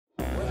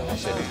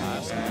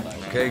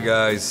Okay,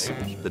 guys,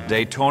 the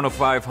Daytona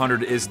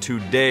 500 is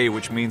today,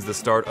 which means the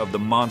start of the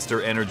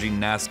Monster Energy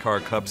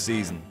NASCAR Cup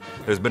season.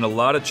 There's been a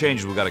lot of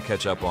changes we've got to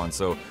catch up on,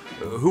 so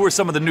who are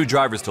some of the new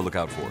drivers to look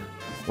out for?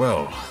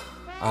 Well,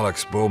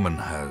 Alex Bowman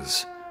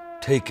has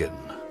taken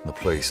the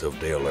place of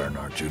Dale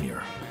Earnhardt Jr.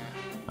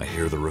 I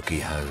hear the rookie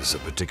has a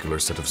particular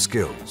set of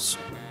skills.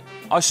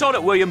 I saw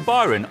that William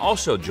Byron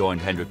also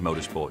joined Hendrick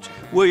Motorsports.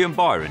 William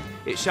Byron,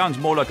 it sounds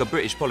more like a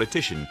British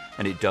politician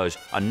than it does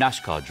a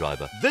NASCAR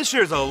driver. This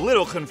year's a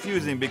little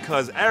confusing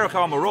because Eric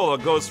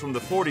Almirola goes from the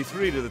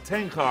 43 to the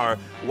 10 car,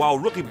 while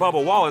rookie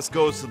Bubba Wallace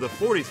goes to the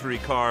 43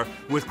 car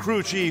with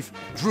crew chief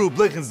Drew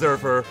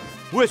Blinkensderfer,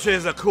 which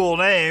is a cool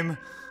name.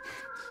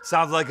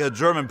 Sounds like a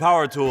German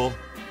power tool.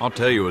 I'll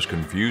tell you what's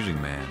confusing,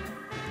 man.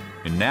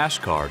 In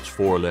NASCAR, it's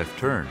 4 left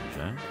turns,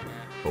 huh?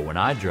 But when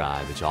I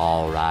drive, it's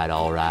all right,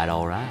 all right,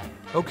 all right.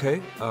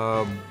 Okay,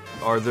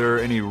 are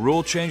there any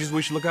rule changes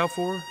we should look out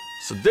for?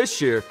 So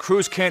this year,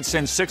 crews can't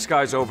send 6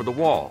 guys over the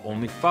wall,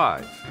 only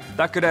 5.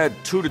 That could add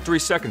 2 to 3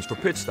 seconds for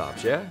pit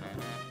stops, yeah?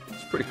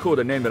 It's pretty cool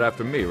they named it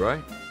after me,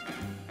 right?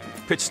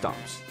 Pit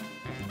stops.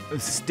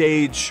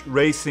 Stage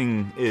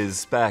racing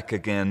is back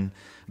again.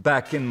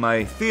 Back in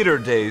my theater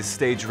days,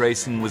 stage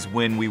racing was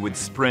when we would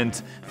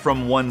sprint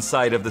from one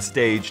side of the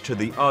stage to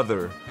the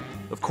other.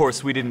 Of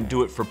course, we didn't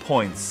do it for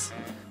points.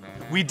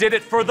 We did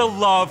it for the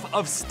love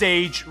of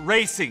stage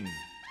racing.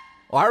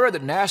 Well, I read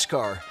that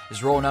NASCAR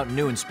is rolling out a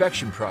new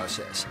inspection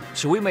process,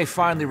 so we may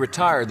finally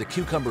retire the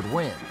cucumbered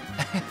win.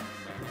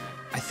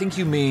 I think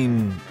you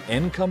mean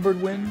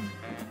encumbered win?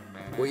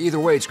 Well,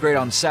 either way, it's great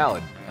on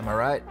salad, am I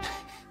right?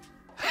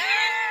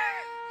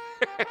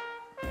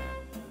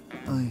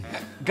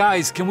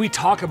 Guys, can we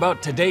talk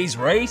about today's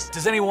race?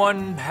 Does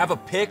anyone have a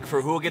pick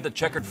for who will get the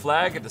checkered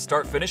flag at the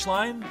start-finish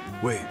line?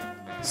 Wait,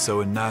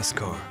 so in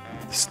NASCAR,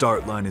 the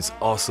start line is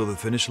also the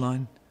finish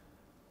line?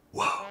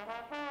 Whoa.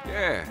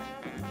 Yeah.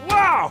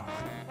 Wow!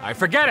 I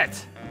forget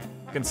it!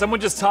 Can someone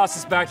just toss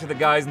us back to the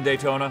guys in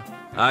Daytona?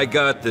 I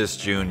got this,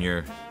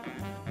 Junior.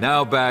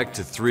 Now back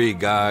to 3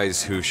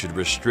 guys who should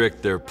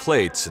restrict their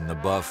plates in the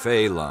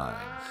buffet line.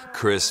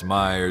 Chris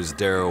Myers,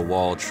 Darrell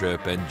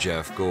Waltrip, and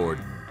Jeff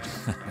Gordon.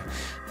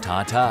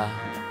 Ta-ta.